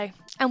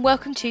And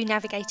welcome to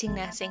Navigating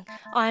Nursing.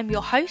 I am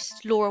your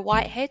host, Laura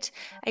Whitehead,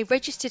 a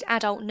registered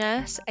adult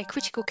nurse, a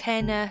critical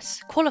care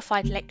nurse,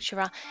 qualified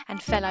lecturer,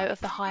 and fellow of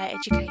the Higher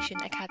Education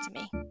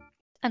Academy.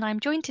 And I'm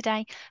joined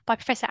today by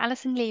Professor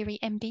Alison Leary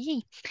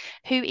MBE,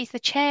 who is the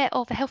Chair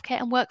of the Healthcare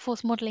and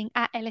Workforce Modelling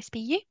at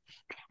LSBU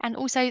and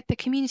also the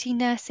Community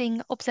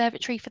Nursing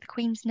Observatory for the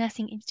Queen's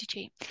Nursing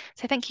Institute.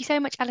 So thank you so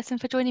much, Alison,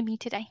 for joining me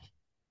today.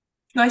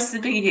 Nice to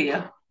be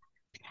here.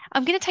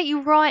 I'm going to take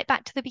you right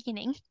back to the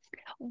beginning.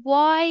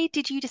 Why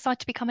did you decide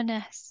to become a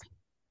nurse?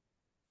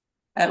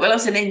 Well, I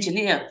was an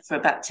engineer for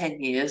about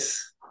 10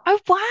 years. Oh,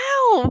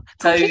 wow.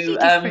 So Completely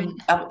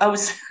different. I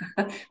was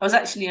I was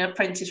actually an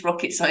apprentice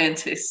rocket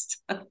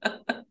scientist.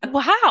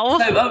 Wow.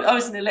 So I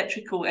was an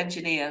electrical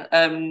engineer.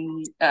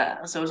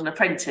 So I was an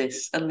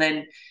apprentice, and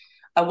then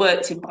I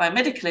worked in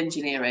biomedical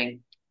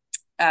engineering,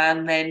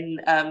 and then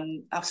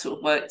I've sort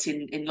of worked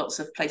in lots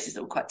of places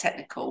that were quite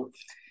technical.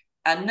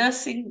 And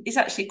nursing is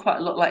actually quite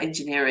a lot like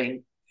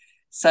engineering.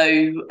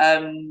 So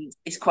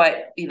it's quite,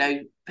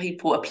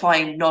 people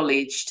applying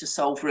knowledge to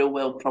solve real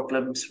world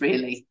problems,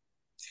 really.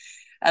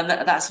 And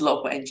that's a lot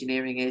of what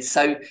engineering is.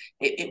 So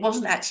it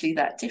wasn't actually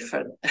that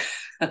different.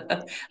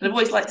 And I've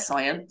always liked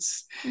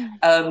science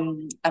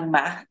and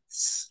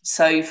maths.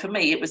 So for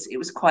me, it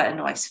was quite a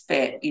nice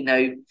fit,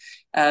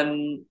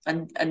 and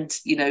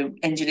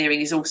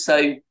engineering is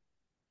also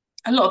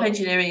a lot of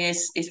engineering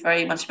is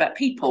very much about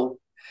people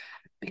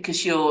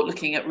because you're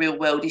looking at real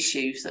world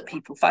issues that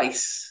people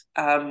face.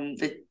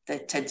 They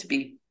tend to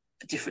be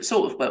a different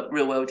sort of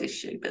real world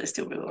issue, but they're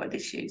still real world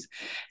issues.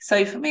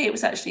 So for me, it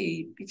was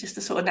actually just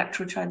a sort of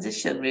natural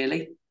transition,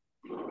 really.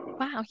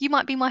 Wow, you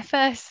might be my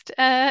first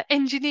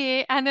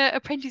engineer and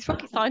apprentice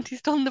rocket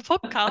scientist on the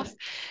podcast.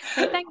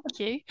 So thank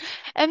you.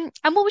 And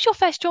what was your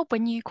first job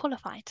when you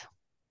qualified?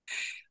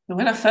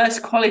 When I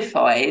first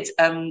qualified,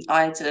 I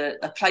had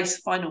a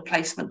final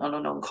placement on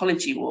an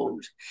oncology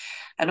ward,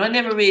 and I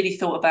never really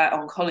thought about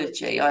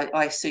oncology.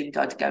 I assumed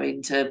I'd go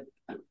into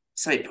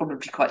something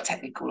probably quite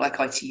technical, like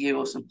ITU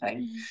or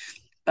something.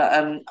 But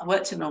I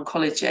worked in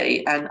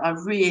oncology, and I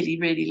really,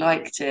 really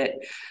liked it.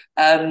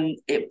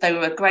 They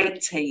were a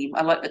great team.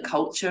 I liked the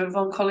culture of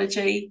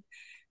oncology.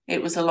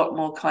 It was a lot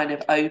more kind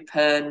of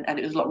open, and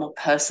it was a lot more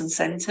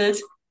person-centered.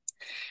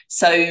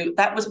 So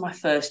that was my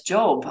first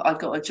job. I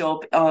got a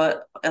job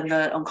in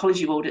the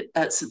oncology ward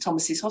at St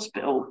Thomas's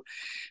Hospital.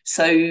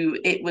 So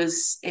it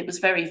was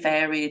very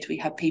varied. We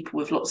had people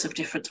with lots of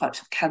different types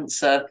of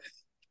cancer,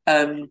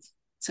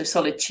 so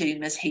solid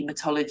tumours,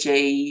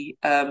 haematology.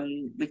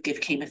 We'd give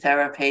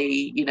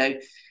chemotherapy,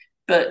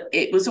 but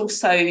it was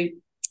also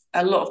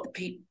a lot of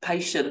the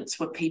patients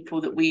were people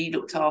that we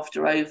looked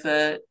after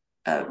over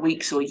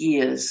weeks or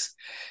years.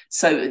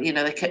 So,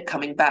 they kept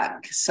coming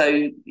back.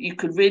 So you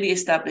could really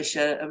establish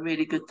a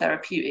really good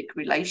therapeutic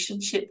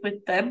relationship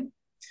with them.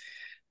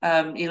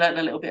 You learn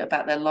a little bit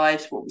about their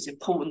lives, what was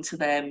important to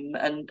them.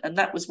 And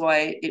that was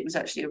why it was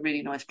actually a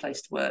really nice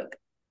place to work.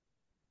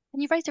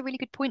 And you raised a really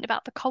good point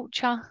about the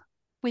culture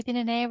within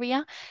an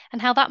area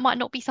and how that might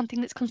not be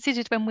something that's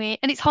considered and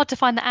it's hard to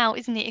find that out,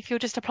 isn't it? If you're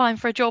just applying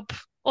for a job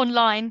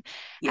online,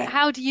 Yeah,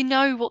 how do you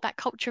know what that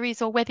culture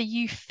is or whether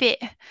you fit?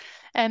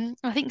 I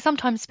think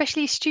sometimes,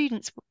 especially as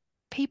students,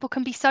 people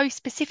can be so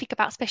specific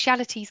about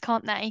specialities,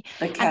 can't they?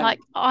 they And can. like,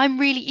 I'm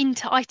really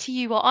into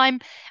ITU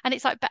and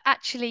it's like, but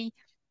actually,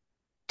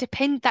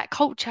 that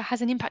culture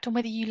has an impact on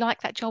whether you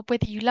like that job,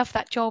 whether you love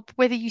that job,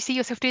 whether you see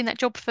yourself doing that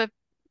job for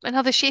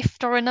another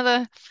shift or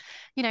another,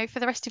 for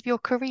the rest of your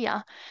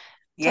career.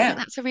 So I think Yeah,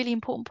 that's a really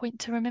important point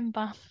to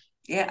remember.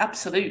 yeah,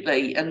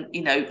 absolutely. And,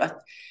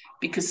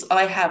 because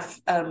I have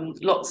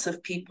lots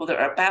of people that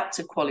are about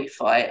to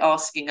qualify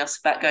asking us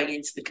about going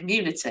into the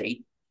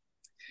community.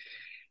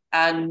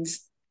 And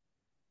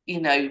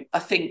I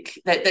think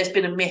that there's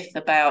been a myth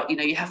about,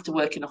 you have to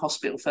work in a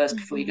hospital first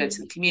before you go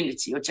to the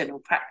community or general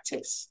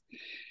practice.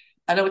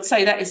 And I would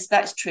say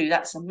that's true.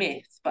 That's a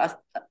myth. But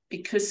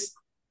because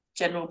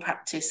general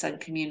practice and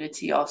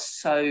community are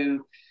so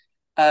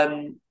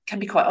can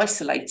be quite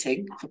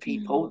isolating for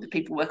people. Mm. The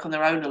people work on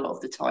their own a lot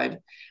of the time.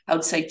 I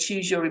would say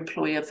choose your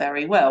employer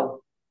very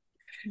well.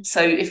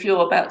 So if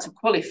you're about to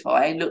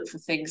qualify, look for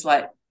things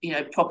like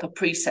proper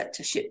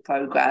preceptorship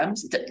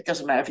programs. It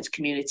doesn't matter if it's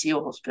community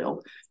or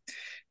hospital.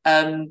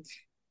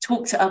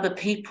 Talk to other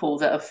people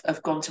that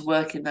have gone to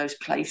work in those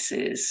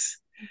places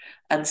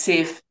and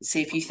see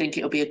if you think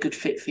it'll be a good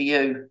fit for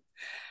you.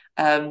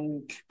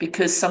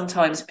 Because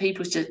sometimes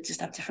people just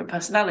have different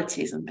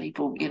personalities and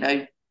people,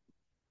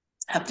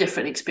 have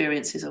different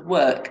experiences of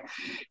work.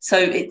 So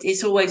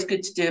it's always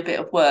good to do a bit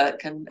of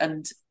work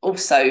and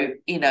also,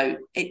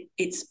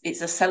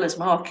 it's a seller's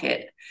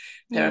market.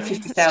 There are Yeah, that's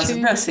 50,000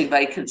 true. nursing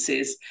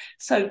vacancies.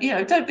 So,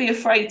 don't be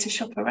afraid to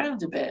shop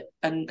around a bit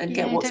and get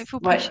Yeah, what's don't feel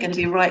right going pressured.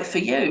 to be right for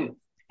you.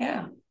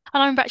 Yeah. And I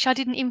remember actually I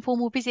did an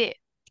informal visit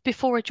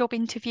before a job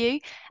interview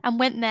and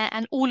went there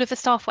and all of the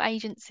staff were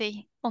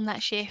agency on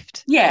that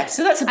shift. Yeah.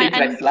 So that's a And, big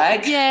red and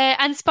flag. yeah,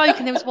 and spoke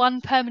and there was one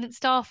permanent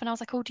staff and I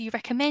was like, oh, do you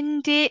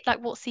recommend it? Like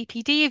what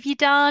CPD have you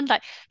done?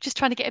 Like just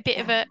trying to get a bit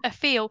of Yeah. a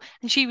feel.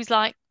 And she was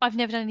like, I've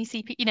never done any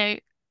CP,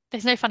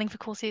 there's no funding for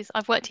courses.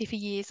 I've worked here for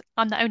years.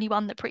 I'm the only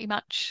one that pretty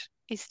much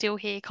is still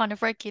here kind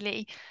of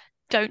regularly.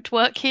 Don't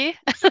work here.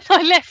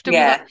 I left and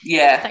was like,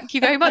 Yeah. thank you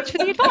very much for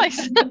the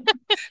advice.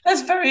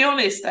 That's very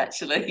honest,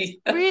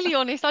 actually. Really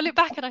honest. I look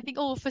back and I think,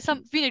 oh, for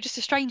some, just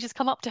a stranger's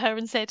come up to her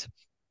and said,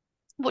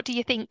 what do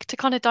you think? To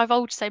kind of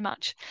divulge so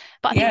much.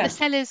 But I think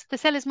Yeah. the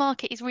sellers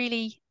market is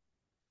really,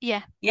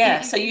 yeah,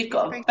 Yeah, so you've it's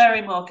got a very very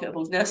tricky.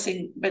 marketable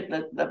nursing, but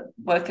the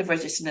work of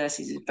registered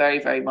nurses is very,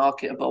 very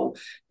marketable.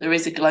 There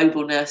is a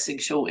global nursing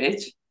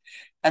shortage,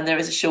 and there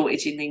is a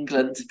shortage in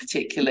England,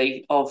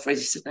 particularly of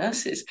registered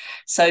nurses.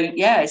 So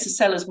yeah, it's a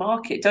seller's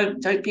market.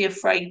 Don't be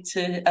afraid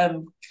to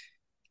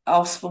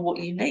ask for what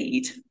you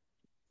need.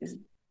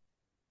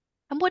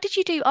 And what did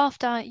you do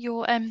after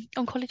your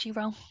oncology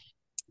role?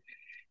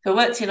 So I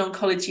worked in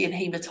oncology and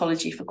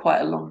haematology for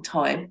quite a long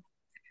time,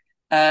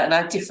 and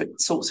I had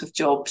different sorts of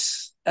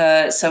jobs.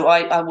 So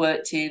I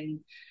worked in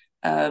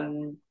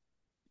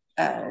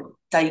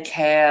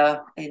daycare,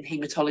 in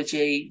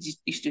haematology,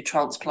 used to do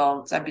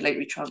transplants,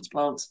 ambulatory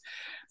transplants.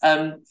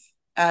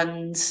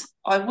 And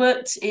I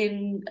worked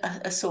in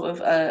a sort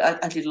of,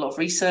 I did a lot of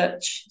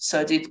research. So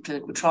I did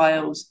clinical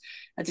trials.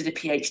 I did a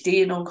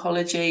PhD in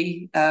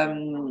oncology.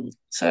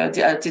 So I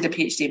did a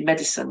PhD in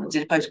medicine. I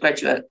did a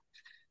postgraduate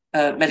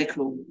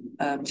medical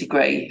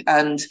degree.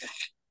 And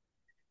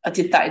I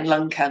did that in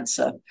lung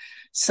cancer.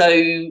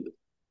 So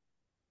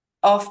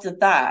after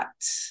that,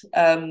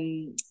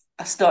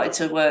 I started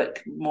to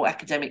work more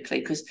academically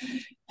because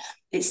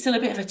it's still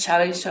a bit of a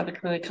challenge to have a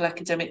clinical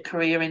academic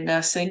career in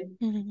nursing.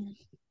 Mm,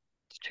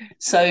 it's true.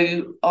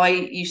 So I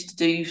used to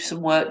do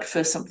some work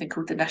for something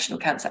called the National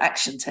Cancer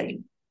Action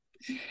Team.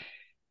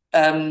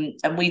 And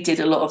we did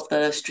a lot of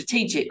the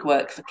strategic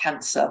work for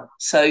cancer.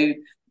 So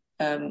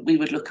we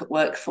would look at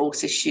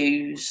workforce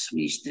issues.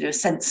 We used to do a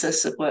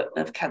census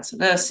of cancer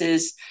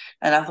nurses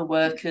and other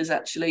workers,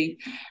 actually,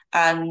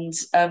 and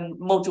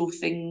model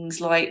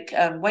things like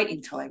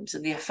waiting times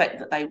and the effect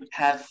that they would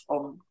have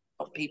on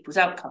people's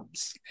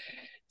outcomes.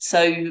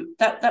 So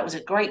that was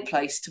a great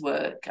place to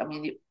work. I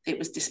mean, it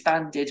was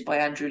disbanded by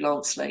Andrew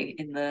Lansley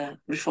in the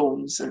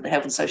reforms of the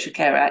Health and Social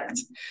Care Act.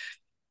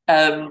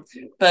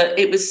 But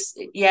it was,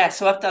 yeah,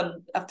 so I've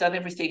done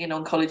everything in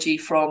oncology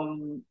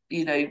from,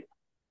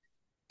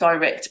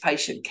 direct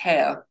patient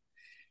care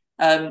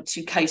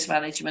to case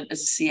management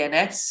as a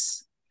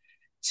CNS,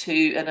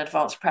 to an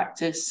advanced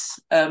practice,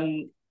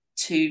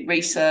 to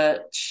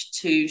research,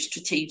 to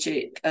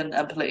strategic and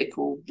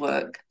political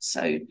work.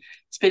 So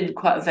it's been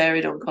quite a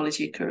varied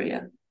oncology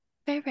career.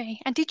 Very.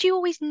 And did you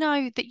always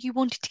know that you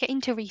wanted to get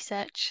into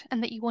research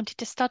and that you wanted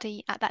to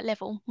study at that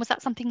level? Was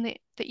that something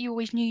that you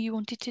always knew you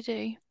wanted to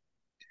do?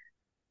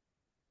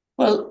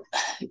 Well,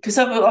 because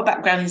I've got a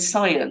background in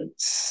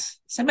science,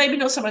 so maybe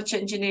not so much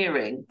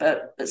engineering,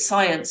 but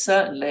science,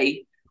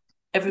 certainly,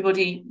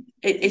 everybody,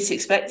 it's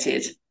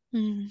expected.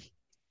 Mm.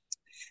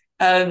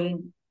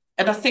 And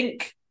I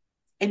think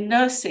in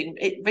nursing,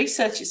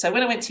 research. So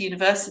when I went to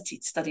university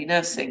to study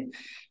nursing,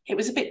 it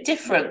was a bit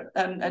different,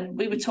 and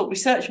we were taught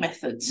research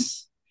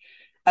methods,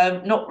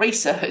 not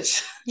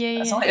research, as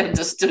Yeah. I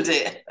understood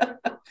it.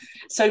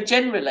 So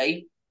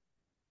generally,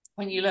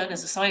 when you learn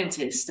as a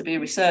scientist to be a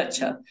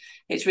researcher,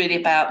 it's really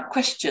about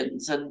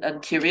questions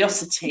and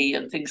curiosity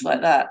and things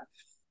like that.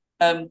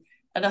 And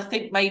I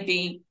think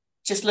maybe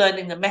just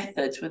learning the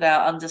methods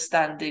without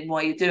understanding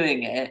why you're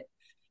doing it,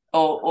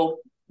 or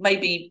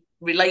maybe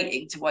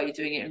relating to why you're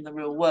doing it in the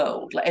real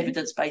world, like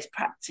evidence-based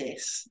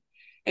practice,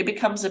 it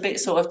becomes a bit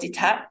sort of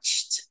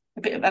detached,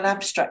 a bit of an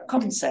abstract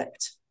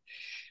concept.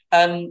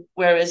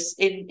 Whereas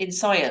in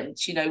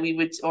science,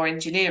 or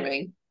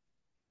engineering,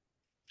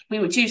 we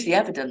would use the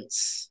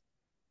evidence.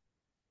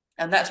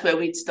 And that's where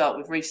we'd start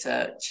with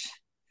research.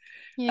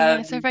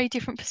 Yeah, so a very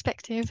different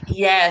perspective.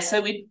 Yeah,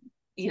 so you'd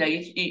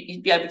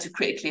be able to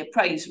critically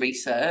appraise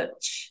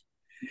research.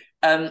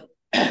 But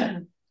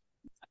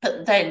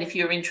then if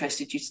you're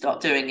interested, you'd start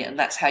doing it, and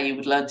that's how you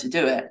would learn to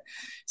do it.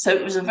 So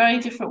it was a very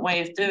different way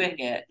of doing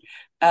it.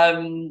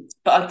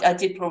 But I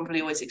did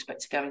probably always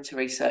expect to go into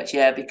research,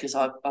 yeah, because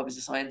I was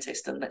a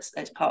scientist, and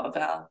that's part of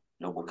our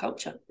normal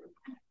culture.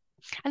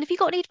 And have you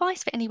got any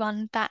advice for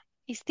anyone that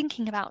is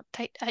thinking about,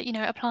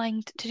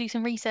 applying to do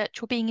some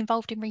research or being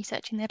involved in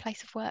research in their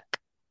place of work?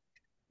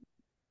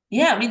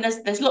 Yeah, I mean,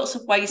 there's lots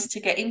of ways to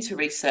get into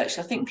research.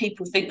 I think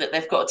people think that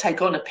they've got to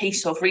take on a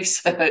piece of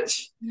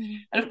research,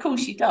 and of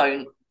course you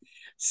don't.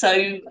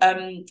 So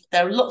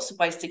there are lots of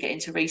ways to get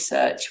into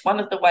research. One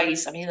of the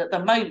ways, I mean, at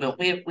the moment,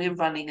 we're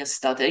running a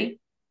study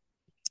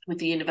with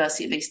the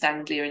University of East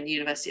Anglia and the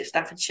University of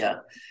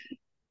Staffordshire,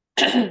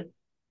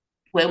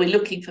 where we're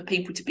looking for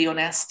people to be on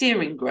our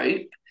steering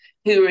group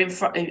who are in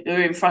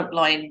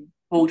frontline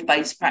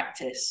ward-based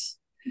practice,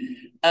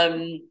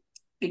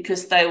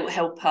 because they'll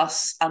help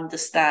us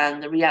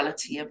understand the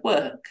reality of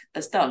work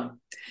as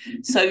done.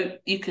 So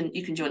you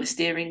can join a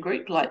steering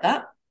group like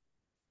that.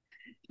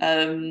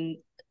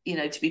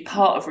 To be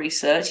part of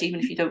research, even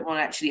if you don't want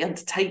to actually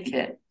undertake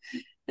it.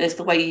 There's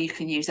the way you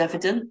can use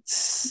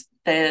evidence.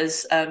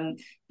 There's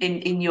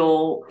in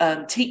your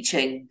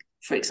teaching,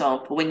 for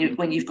example,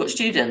 when you've got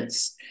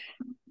students,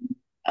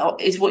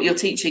 is what you're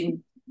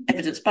teaching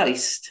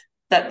evidence-based?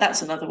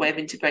 That's another way of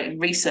integrating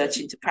research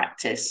into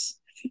practice.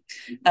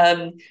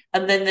 And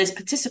then there's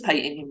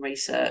participating in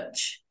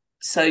research.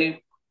 So,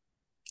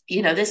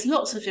 there's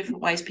lots of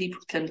different ways people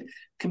can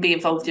be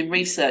involved in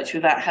research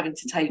without having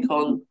to take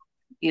on,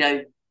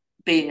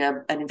 being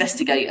an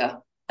investigator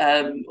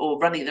or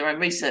running their own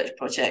research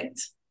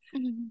project.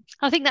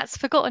 I think that's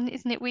forgotten,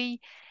 isn't it?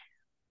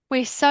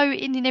 We're so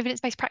in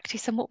evidence-based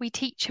practice and what we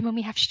teach, and when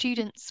we have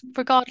students,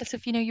 regardless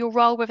of your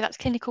role, whether that's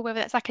clinical, whether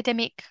that's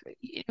academic,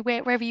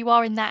 wherever you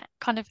are in that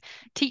kind of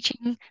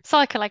teaching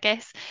cycle, I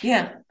guess.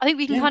 Yeah. I think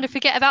we can kind of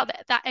forget about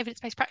that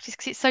evidence-based practice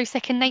because it's so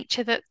second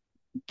nature that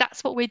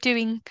that's what we're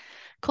doing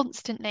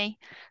constantly.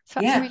 So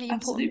that's a really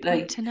important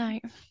point to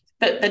note.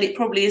 But it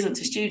probably isn't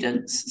to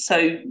students.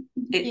 So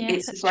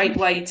it's a great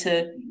way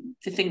to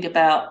think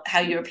about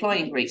how you're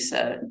applying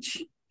research,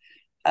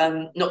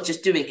 not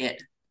just doing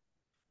it.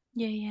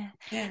 Yeah.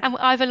 And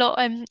I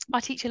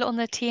teach a lot on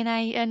the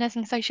TNA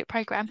nursing associate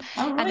program.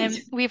 Oh, right. And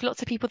we have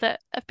lots of people that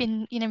have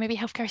been, maybe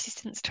healthcare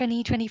assistants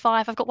 20,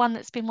 25. I've got one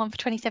that's been one for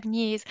 27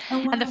 years. Oh,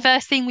 wow. And the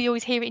first thing we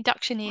always hear at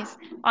induction is,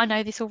 I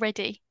know this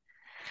already.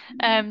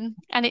 And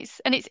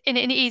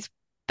it is,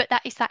 but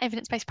that is that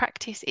evidence-based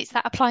practice. It's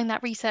that applying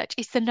that research.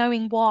 It's the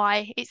knowing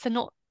why. It's the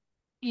not,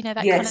 that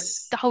kind of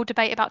the whole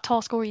debate about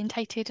task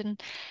orientated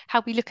and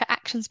how we look at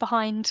actions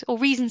behind or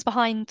reasons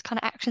behind kind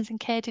of actions and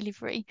care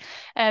delivery.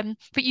 But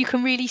you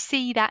can really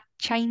see that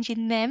change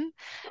in them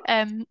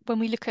when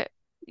we look at,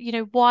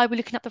 why we're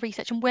looking up the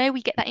research and where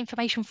we get that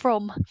information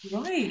from.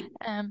 Right.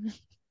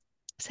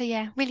 So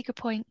yeah, really good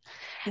point.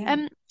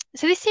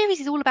 So this series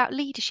is all about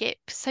leadership.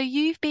 So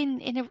you've been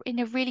in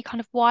a really kind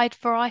of wide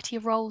variety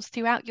of roles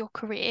throughout your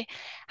career.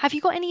 Have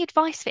you got any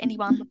advice for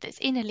anyone that's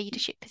in a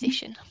leadership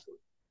position?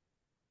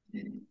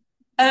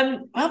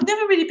 I've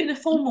never really been a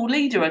formal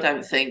leader, I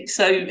don't think.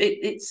 So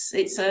it's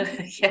I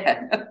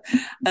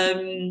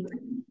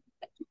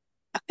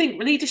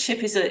think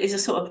leadership is a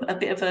sort of a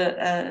bit of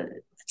a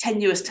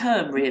tenuous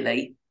term,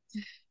 really.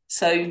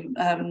 So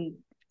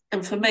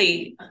and for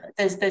me,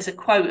 there's a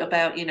quote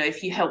about,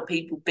 if you help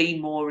people be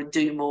more and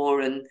do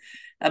more and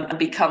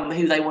become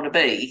who they want to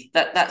be,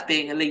 that's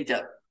being a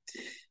leader.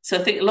 So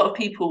I think a lot of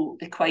people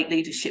equate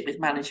leadership with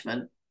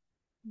management.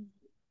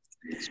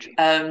 That's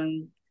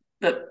true.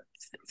 But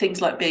things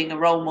like being a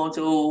role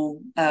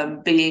model,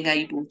 being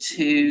able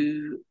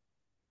to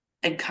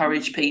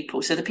encourage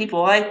people. So the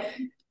people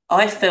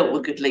I felt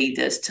were good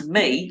leaders to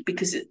me,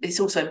 because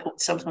it's also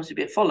important sometimes to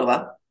be a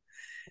follower.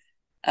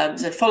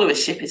 So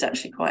followership is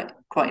actually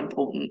quite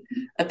important.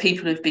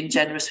 People who've been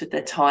generous with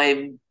their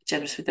time,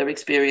 generous with their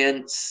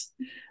experience,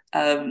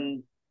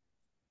 of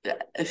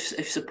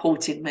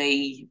supporting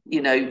me,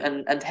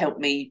 and helped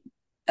me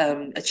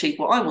achieve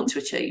what I want to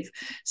achieve.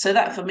 So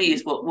that for me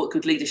is what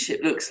good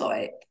leadership looks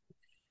like.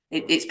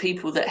 It's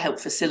people that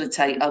help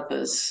facilitate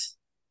others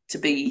to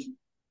be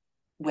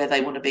where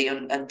they want to be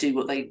and do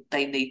what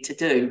they need to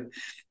do.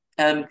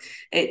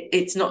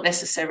 It's not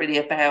necessarily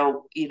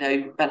about,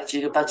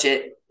 managing a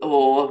budget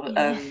or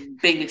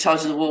being in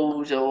charge of the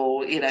ward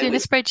or, doing a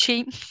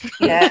spreadsheet.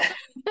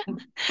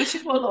 Which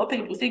is what a lot of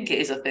people think it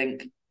is, I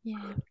think.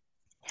 Yeah.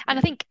 And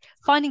I think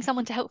finding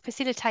someone to help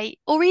facilitate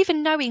or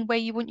even knowing where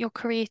you want your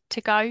career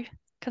to go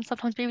can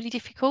sometimes be really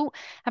difficult.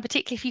 And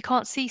particularly if you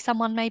can't see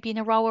someone maybe in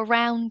a role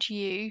around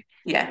you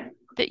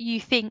that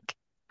you think,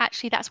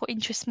 actually, that's what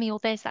interests me, or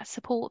there's that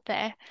support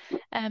there.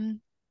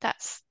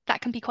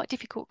 That can be quite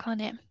difficult,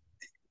 can't it?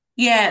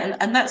 Yeah,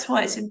 and that's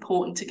why it's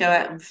important to go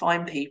out and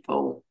find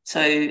people.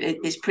 So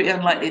it's pretty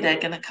unlikely they're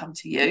going to come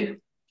to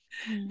you.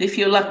 If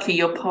you're lucky,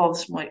 your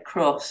paths might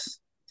cross.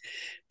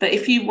 But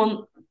if you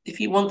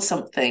want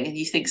something and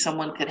you think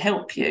someone can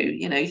help you,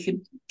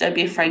 don't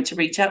be afraid to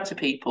reach out to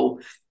people.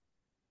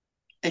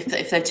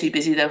 If they're too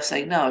busy, they'll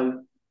say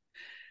no.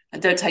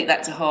 And don't take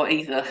that to heart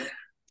either.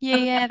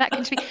 Yeah, that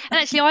can be. And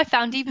actually, I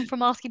found even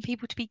from asking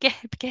people to be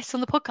guests on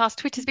the podcast,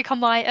 Twitter's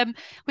become my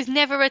was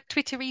never a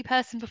Twittery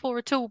person before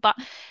at all, but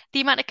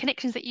the amount of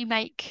connections that you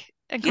make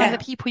and kind of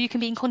the people you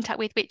can be in contact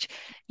with, which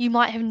you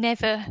might have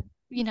never,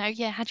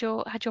 had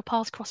your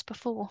paths crossed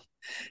before.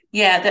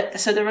 Yeah,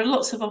 so there are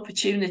lots of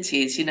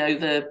opportunities.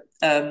 Even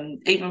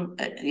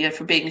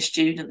for being a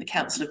student, the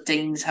Council of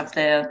Deans have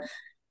their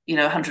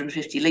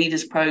 150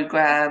 leaders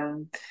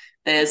program.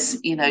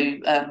 There's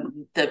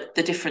the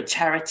different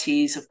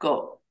charities have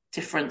got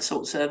different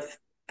sorts of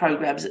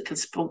programs that can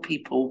support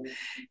people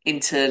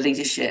into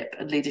leadership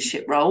and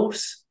leadership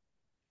roles.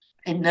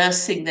 In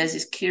nursing, there's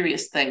this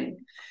curious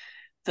thing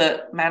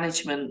that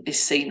management is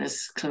seen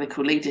as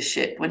clinical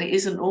leadership when it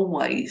isn't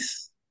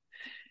always.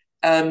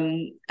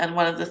 And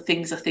one of the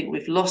things I think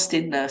we've lost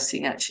in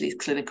nursing actually is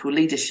clinical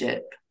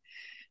leadership.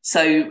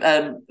 So,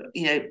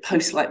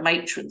 posts like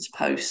matrons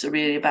posts are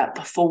really about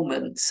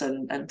performance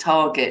and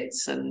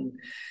targets and,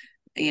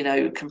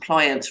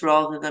 compliance,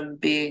 rather than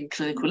being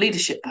clinical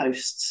leadership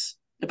posts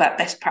about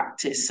best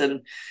practice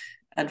and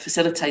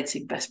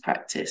facilitating best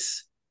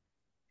practice.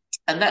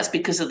 And that's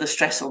because of the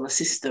stress on the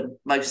system,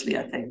 mostly,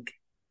 I think.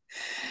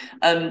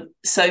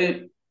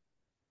 So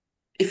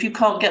if you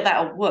can't get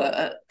that at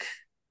work,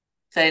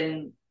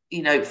 then,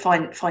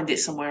 find it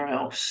somewhere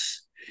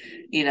else.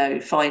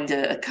 Find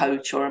a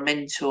coach or a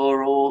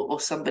mentor or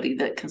somebody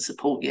that can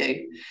support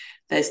you.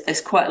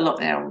 There's quite a lot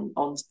now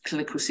on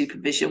clinical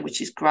supervision,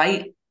 which is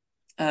great.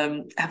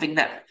 Having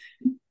that,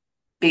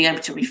 being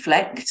able to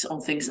reflect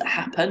on things that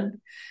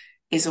happen,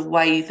 is a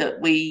way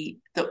that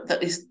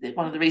that is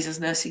one of the reasons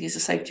nursing is a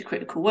safety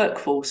critical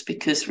workforce,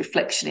 because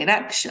reflection in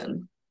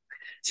action.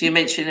 So you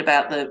mentioned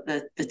about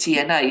the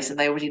TNAs, and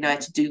they already know how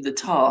to do the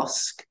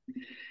task,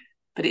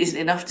 but it isn't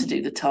enough to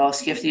do the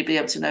task. You have to be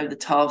able to know the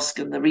task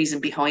and the reason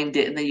behind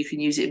it, and then you can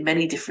use it in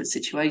many different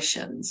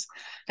situations.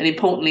 And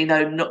importantly,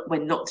 know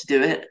when not to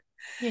do it.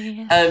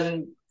 Yeah.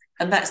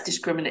 And that's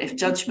discriminative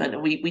judgment.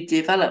 And we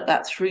develop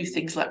that through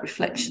things like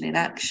reflection in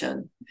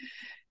action.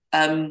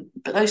 But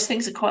those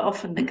things are quite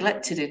often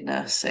neglected in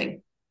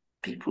nursing.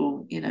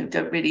 People,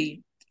 don't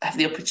really have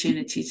the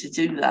opportunity to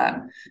do that,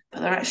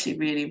 but they're actually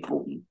really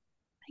important.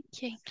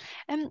 Thank you.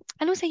 And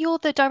also, you're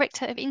the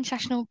Director of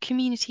International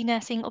Community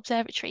Nursing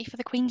Observatory for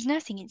the Queen's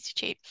Nursing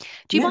Institute.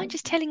 Do you mind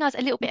just telling us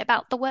a little bit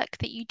about the work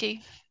that you do?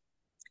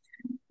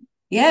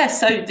 Yeah,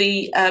 so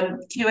the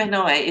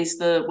FQNI is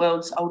the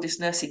world's oldest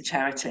nursing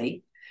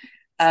charity.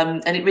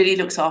 And it really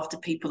looks after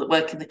people that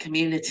work in the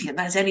community, and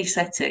that's any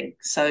setting.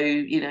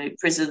 So,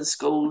 prisons,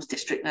 schools,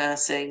 district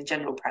nursing,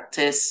 general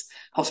practice,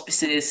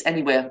 hospices,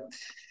 anywhere.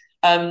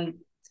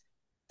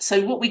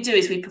 So what we do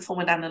is we perform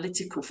an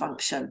analytical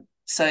function.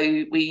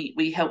 So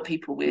we help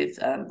people with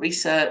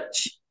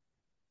research,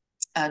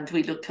 and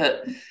we look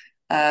at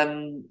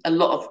a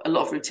lot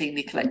of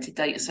routinely collected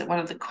data. So one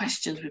of the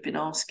questions we've been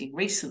asking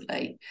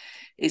recently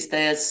is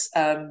there's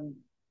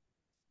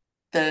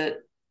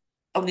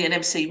on the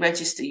NMC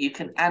register, you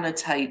can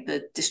annotate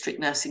the district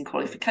nursing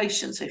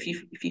qualification. So if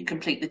you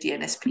complete the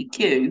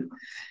DNSPQ,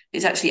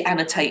 it's actually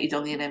annotated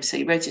on the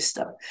NMC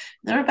register.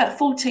 There are about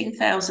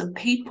 14,000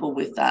 people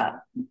with that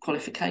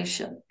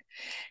qualification.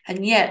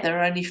 And yet there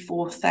are only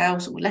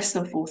less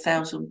than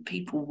 4,000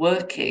 people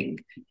working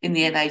in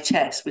the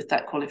NHS with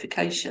that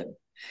qualification.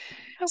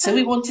 Oh, so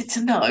we wanted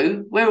to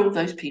know where all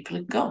those people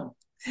had gone.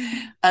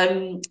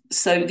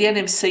 So the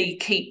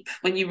NMC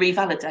when you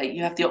revalidate,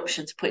 you have the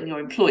option to put in your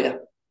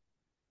employer.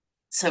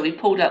 So we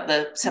pulled up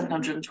the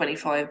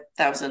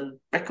 725,000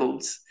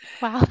 records.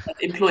 Wow. Of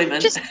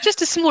employment.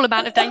 Just a small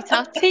amount of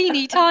data,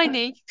 teeny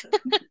tiny.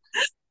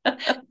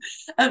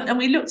 And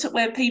we looked at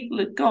where people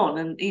had gone,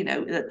 and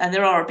and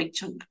there are a big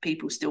chunk of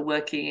people still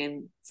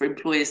working for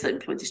employers that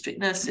employ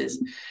district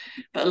nurses,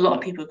 but a lot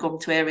of people have gone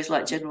to areas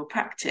like general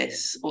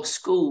practice or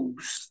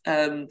schools,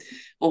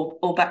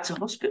 or back to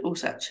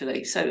hospitals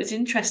actually. So it's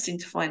interesting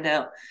to find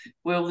out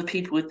where all the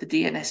people with the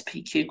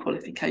DNSPQ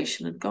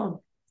qualification had gone.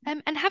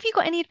 And have you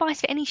got any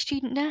advice for any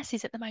student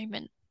nurses at the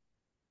moment?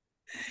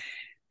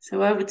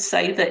 So I would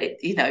say that,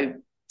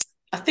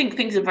 I think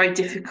things are very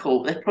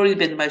difficult. They've probably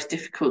been the most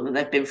difficult that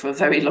they've been for a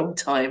very long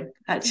time,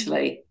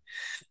 actually.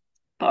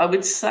 But I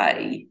would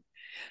say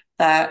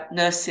that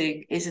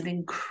nursing is an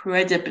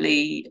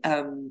incredibly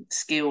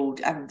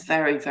skilled and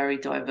very, very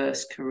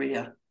diverse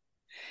career.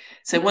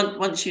 So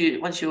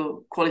once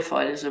you're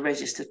qualified as a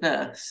registered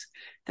nurse,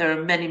 there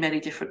are many, many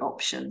different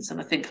options. And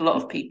I think a lot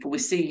of people, we're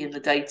seeing in the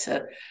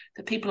data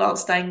that people aren't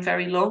staying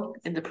very long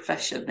in the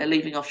profession. They're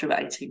leaving after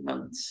about 18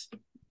 months.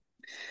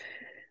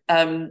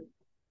 But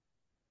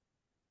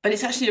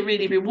it's actually a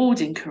really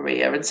rewarding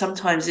career. And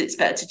sometimes it's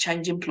better to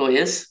change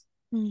employers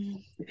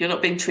if you're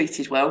not being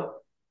treated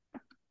well,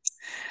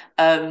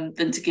 than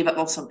to give up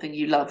on something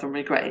you love and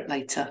regret it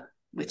later,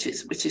 which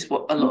is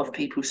what a lot of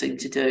people seem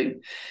to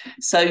do.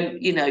 So,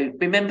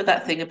 remember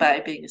that thing about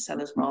it being a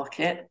seller's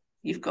market.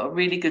 You've got a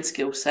really good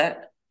skill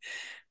set.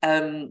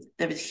 There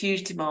is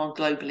huge demand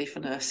globally for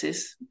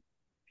nurses,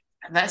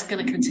 and that's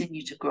going to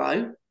continue to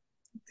grow.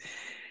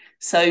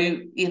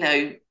 So,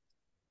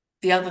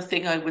 the other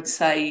thing I would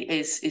say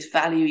is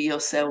value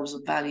yourselves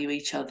and value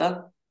each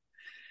other.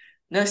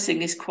 Nursing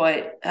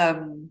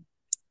can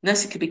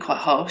be quite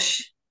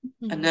harsh,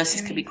 and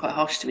nurses can be quite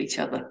harsh to each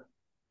other.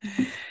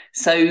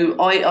 So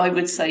I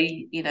would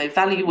say,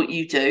 value what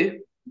you do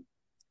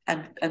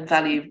and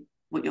value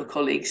what your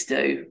colleagues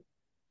do.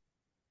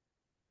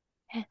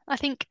 Yeah, I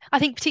think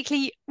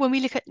particularly when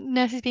we look at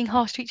nurses being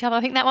harsh to each other,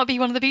 I think that might be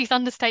one of the biggest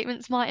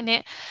understatements, mightn't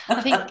it?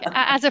 I think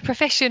as a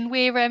profession,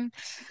 we're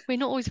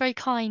not always very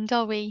kind,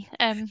 are we?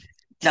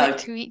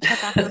 To each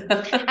other,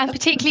 and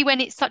particularly when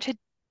it's such a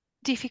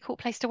difficult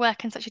place to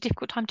work and such a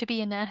difficult time to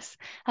be a nurse.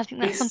 I think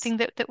that's something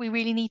that we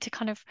really need to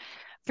kind of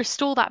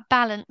restore that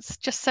balance,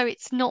 just so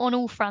it's not on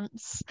all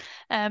fronts.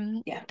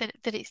 That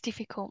it's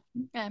difficult.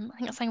 I think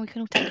that's something we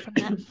can all take from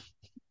that.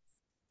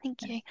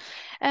 Thank you.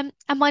 And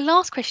my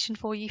last question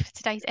for you for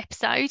today's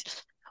episode,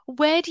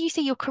 where do you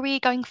see your career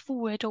going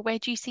forward, or where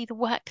do you see the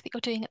work that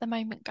you're doing at the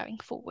moment going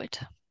forward?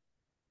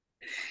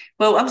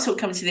 Well, I'm sort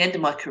of coming to the end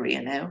of my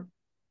career now.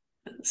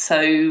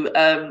 So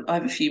I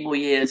have a few more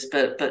years,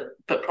 but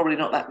probably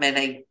not that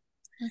many.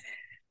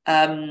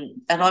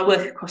 And I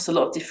work across a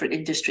lot of different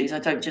industries. I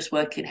don't just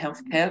work in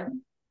healthcare.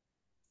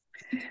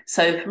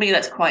 So for me,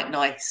 that's quite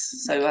nice.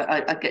 So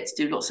I get to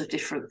do lots of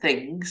different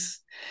things.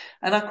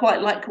 And I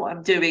quite like what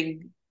I'm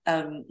doing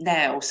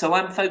now. So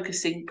I'm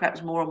focusing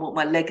perhaps more on what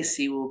my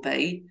legacy will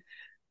be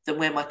than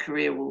where my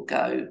career will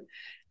go,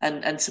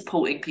 and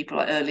supporting people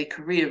like early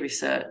career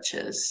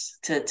researchers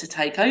to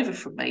take over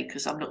from me,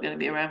 because I'm not going to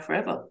be around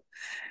forever.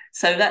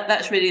 So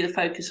that's really the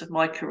focus of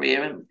my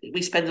career, and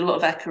we spend a lot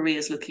of our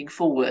careers looking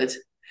forward.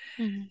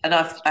 Mm. And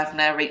I've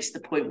now reached the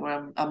point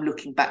where I'm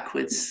looking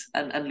backwards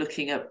and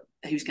looking at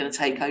who's going to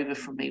take over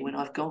from me when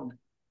I've gone.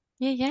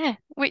 Yeah.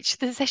 Which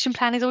the session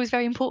plan is always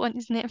very important,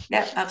 isn't it?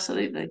 Yeah,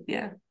 absolutely.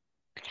 Yeah.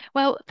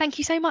 Well, thank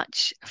you so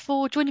much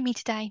for joining me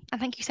today, and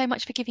thank you so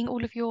much for giving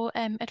all of your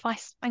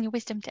advice and your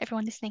wisdom to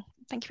everyone listening.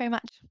 Thank you very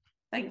much.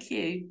 Thank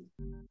you.